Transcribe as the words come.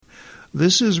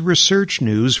This is research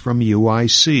news from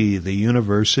UIC, the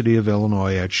University of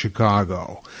Illinois at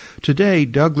Chicago. Today,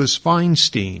 Douglas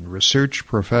Feinstein, research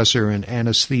professor in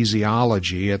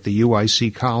anesthesiology at the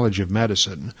UIC College of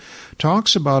Medicine,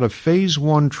 talks about a Phase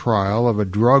 1 trial of a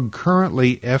drug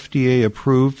currently FDA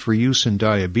approved for use in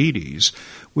diabetes,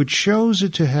 which shows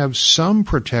it to have some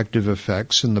protective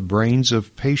effects in the brains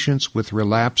of patients with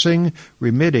relapsing,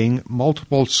 remitting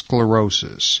multiple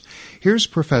sclerosis. Here's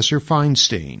Professor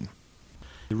Feinstein.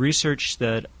 The research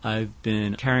that I've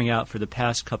been carrying out for the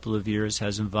past couple of years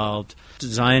has involved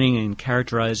designing and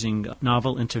characterizing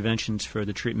novel interventions for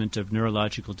the treatment of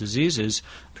neurological diseases,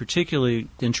 particularly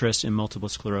interest in multiple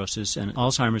sclerosis and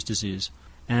Alzheimer's disease.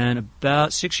 And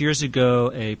about 6 years ago,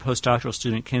 a postdoctoral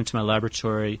student came to my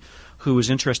laboratory who was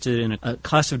interested in a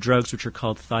class of drugs which are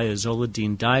called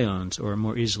thiazolidinediones, or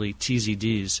more easily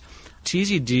TZDs.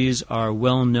 TZDs are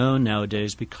well known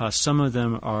nowadays because some of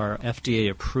them are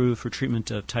FDA approved for treatment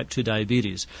of type 2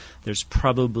 diabetes. There's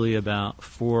probably about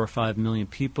 4 or 5 million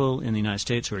people in the United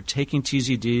States who are taking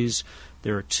TZDs.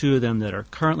 There are 2 of them that are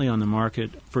currently on the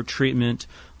market for treatment.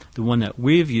 The one that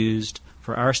we've used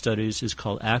for our studies is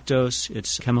called Actos.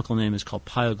 Its chemical name is called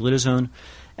pioglitazone.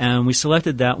 And we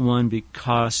selected that one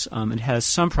because it has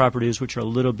some properties which are a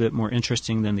little bit more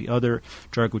interesting than the other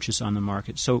drug which is on the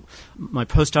market. So my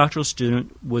postdoctoral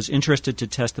student was interested to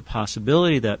test the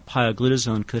possibility that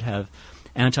pioglitazone could have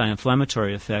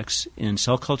anti-inflammatory effects in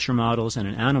cell culture models and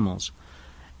in animals.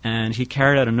 And he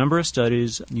carried out a number of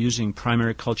studies using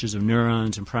primary cultures of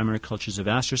neurons and primary cultures of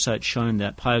astrocytes, showing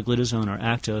that pioglitazone, or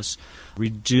Actos,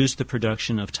 reduced the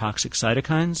production of toxic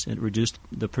cytokines. It reduced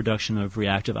the production of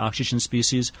reactive oxygen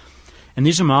species. And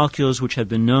these are molecules which have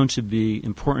been known to be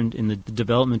important in the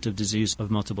development of disease of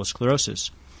multiple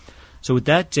sclerosis. So with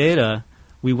that data,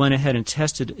 we went ahead and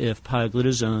tested if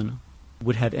pioglitazone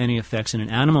would have any effects in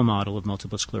an animal model of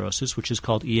multiple sclerosis, which is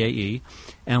called EAE.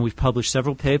 And we've published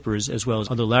several papers, as well as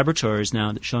other laboratories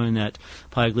now, showing that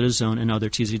pioglitazone and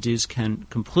other TZDs can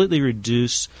completely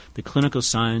reduce the clinical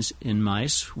signs in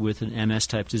mice with an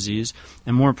MS-type disease.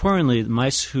 And more importantly, the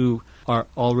mice who are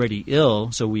already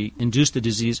ill, so we induce the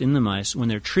disease in the mice, when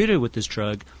they're treated with this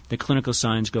drug, the clinical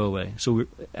signs go away. So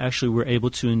we're able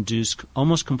to induce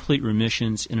almost complete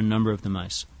remissions in a number of the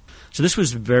mice. So this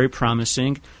was very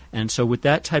promising, and so with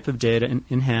that type of data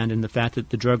in hand and the fact that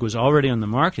the drug was already on the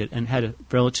market and had a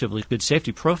relatively good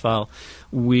safety profile,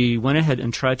 we went ahead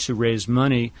and tried to raise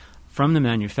money from the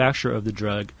manufacturer of the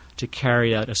drug to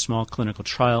carry out a small clinical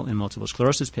trial in multiple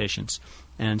sclerosis patients.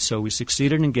 And so we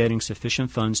succeeded in getting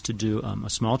sufficient funds to do a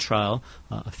small trial,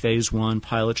 a Phase 1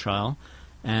 pilot trial,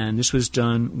 and this was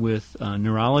done with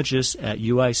neurologists at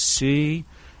UIC,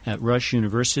 at Rush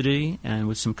University, and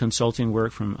with some consulting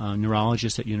work from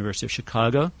neurologists at University of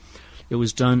Chicago. It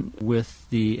was done with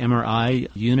the MRI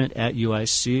unit at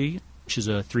UIC, which is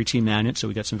a 3T magnet, so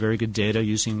we got some very good data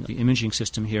using the imaging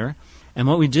system here. And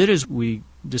what we did is we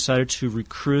decided to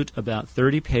recruit about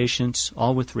 30 patients,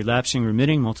 all with relapsing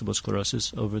remitting multiple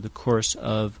sclerosis, over the course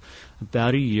of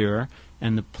about a year.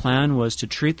 And the plan was to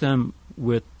treat them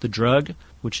with the drug,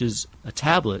 which is a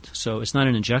tablet, so it's not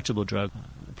an injectable drug.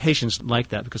 Patients like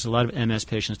that because a lot of MS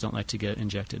patients don't like to get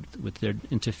injected with their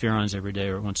interferons every day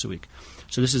or once a week.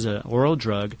 So this is an oral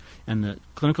drug, and the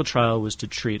clinical trial was to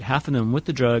treat half of them with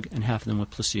the drug and half of them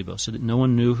with placebo, so that no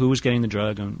one knew who was getting the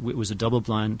drug, and it was a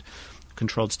double-blind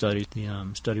controlled study.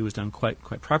 The study was done quite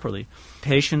properly.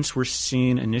 Patients were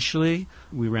seen initially.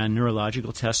 We ran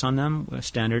neurological tests on them,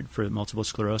 standard for multiple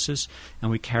sclerosis,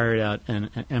 and we carried out an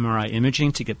MRI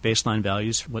imaging to get baseline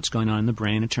values for what's going on in the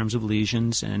brain in terms of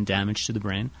lesions and damage to the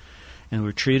brain. And we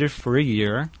were treated for a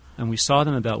year, and we saw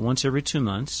them about once every 2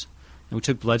 months. And we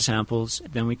took blood samples.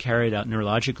 Then we carried out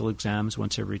neurological exams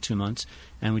once every 2 months,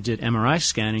 and we did MRI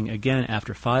scanning again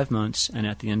after 5 months and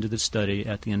at the end of the study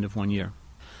at the end of 1 year.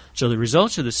 So the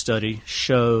results of the study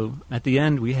show, at the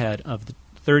end we had, of the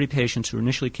 30 patients who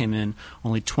initially came in,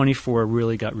 only 24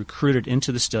 really got recruited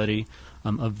into the study.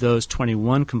 Of those,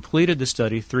 21 completed the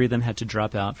study. 3 of them had to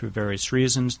drop out for various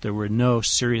reasons. There were no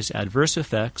serious adverse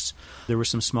effects. There were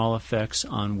some small effects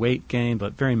on weight gain,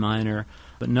 but very minor,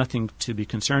 but nothing to be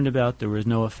concerned about. There was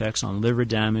no effects on liver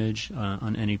damage,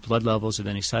 on any blood levels of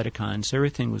any cytokines.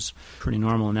 Everything was pretty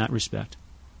normal in that respect.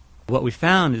 What we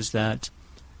found is that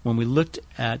when we looked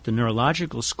at the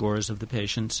neurological scores of the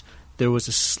patients, there was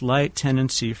a slight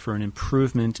tendency for an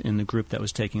improvement in the group that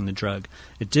was taking the drug.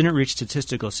 It didn't reach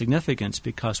statistical significance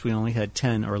because we only had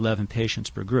 10 or 11 patients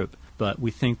per group. But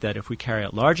we think that if we carry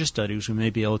out larger studies, we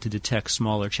may be able to detect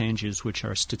smaller changes which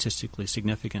are statistically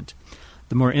significant.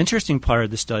 The more interesting part of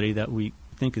the study that we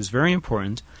think is very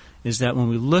important is that when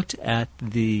we looked at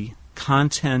the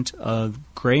content of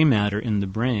gray matter in the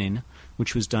brain,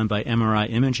 which was done by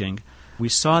MRI imaging, we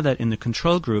saw that in the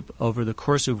control group, over the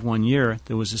course of 1 year,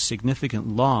 there was a significant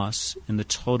loss in the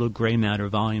total gray matter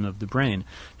volume of the brain.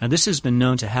 Now, this has been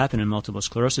known to happen in multiple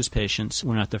sclerosis patients.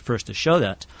 We're not the first to show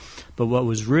that. But what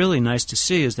was really nice to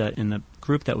see is that in the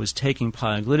group that was taking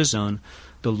pioglitazone,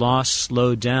 the loss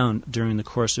slowed down during the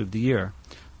course of the year.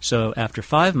 So after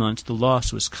 5 months, the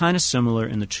loss was kind of similar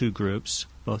in the two groups,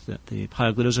 both the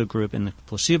pioglitazone group and the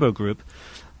placebo group.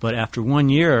 But after 1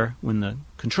 year, when the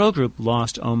control group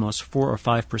lost almost 4 or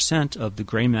 5% of the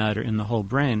gray matter in the whole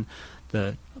brain,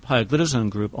 the pioglitazone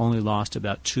group only lost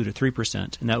about 2 to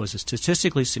 3%, and that was a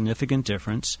statistically significant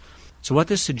difference. So what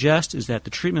this suggests is that the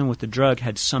treatment with the drug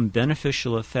had some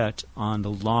beneficial effect on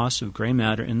the loss of gray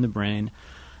matter in the brain,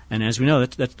 and as we know,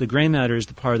 that the gray matter is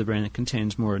the part of the brain that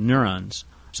contains more neurons.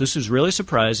 So this is really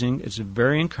surprising. It's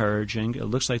very encouraging. It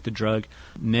looks like the drug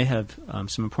may have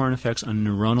some important effects on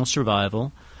neuronal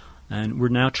survival. And we're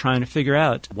now trying to figure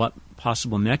out what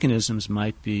possible mechanisms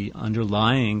might be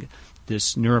underlying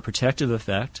this neuroprotective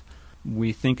effect.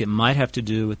 We think it might have to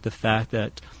do with the fact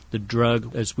that the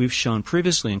drug, as we've shown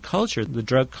previously in culture, the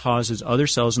drug causes other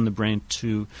cells in the brain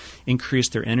to increase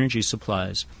their energy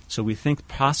supplies. So we think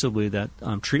possibly that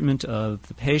treatment of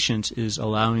the patient is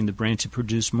allowing the brain to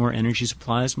produce more energy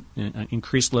supplies,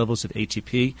 increase levels of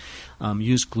ATP,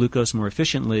 use glucose more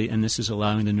efficiently, and this is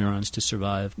allowing the neurons to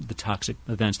survive the toxic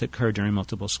events that occur during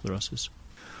multiple sclerosis.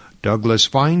 Douglas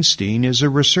Feinstein is a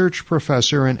research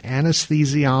professor in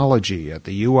anesthesiology at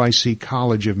the UIC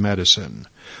College of Medicine.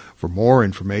 For more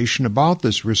information about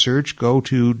this research, go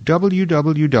to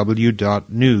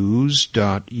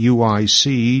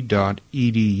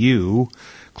www.news.uic.edu,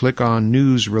 click on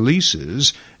News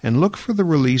Releases, and look for the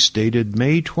release dated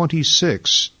May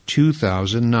 26,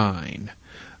 2009.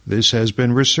 This has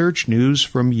been Research News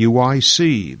from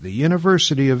UIC, the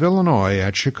University of Illinois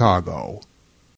at Chicago.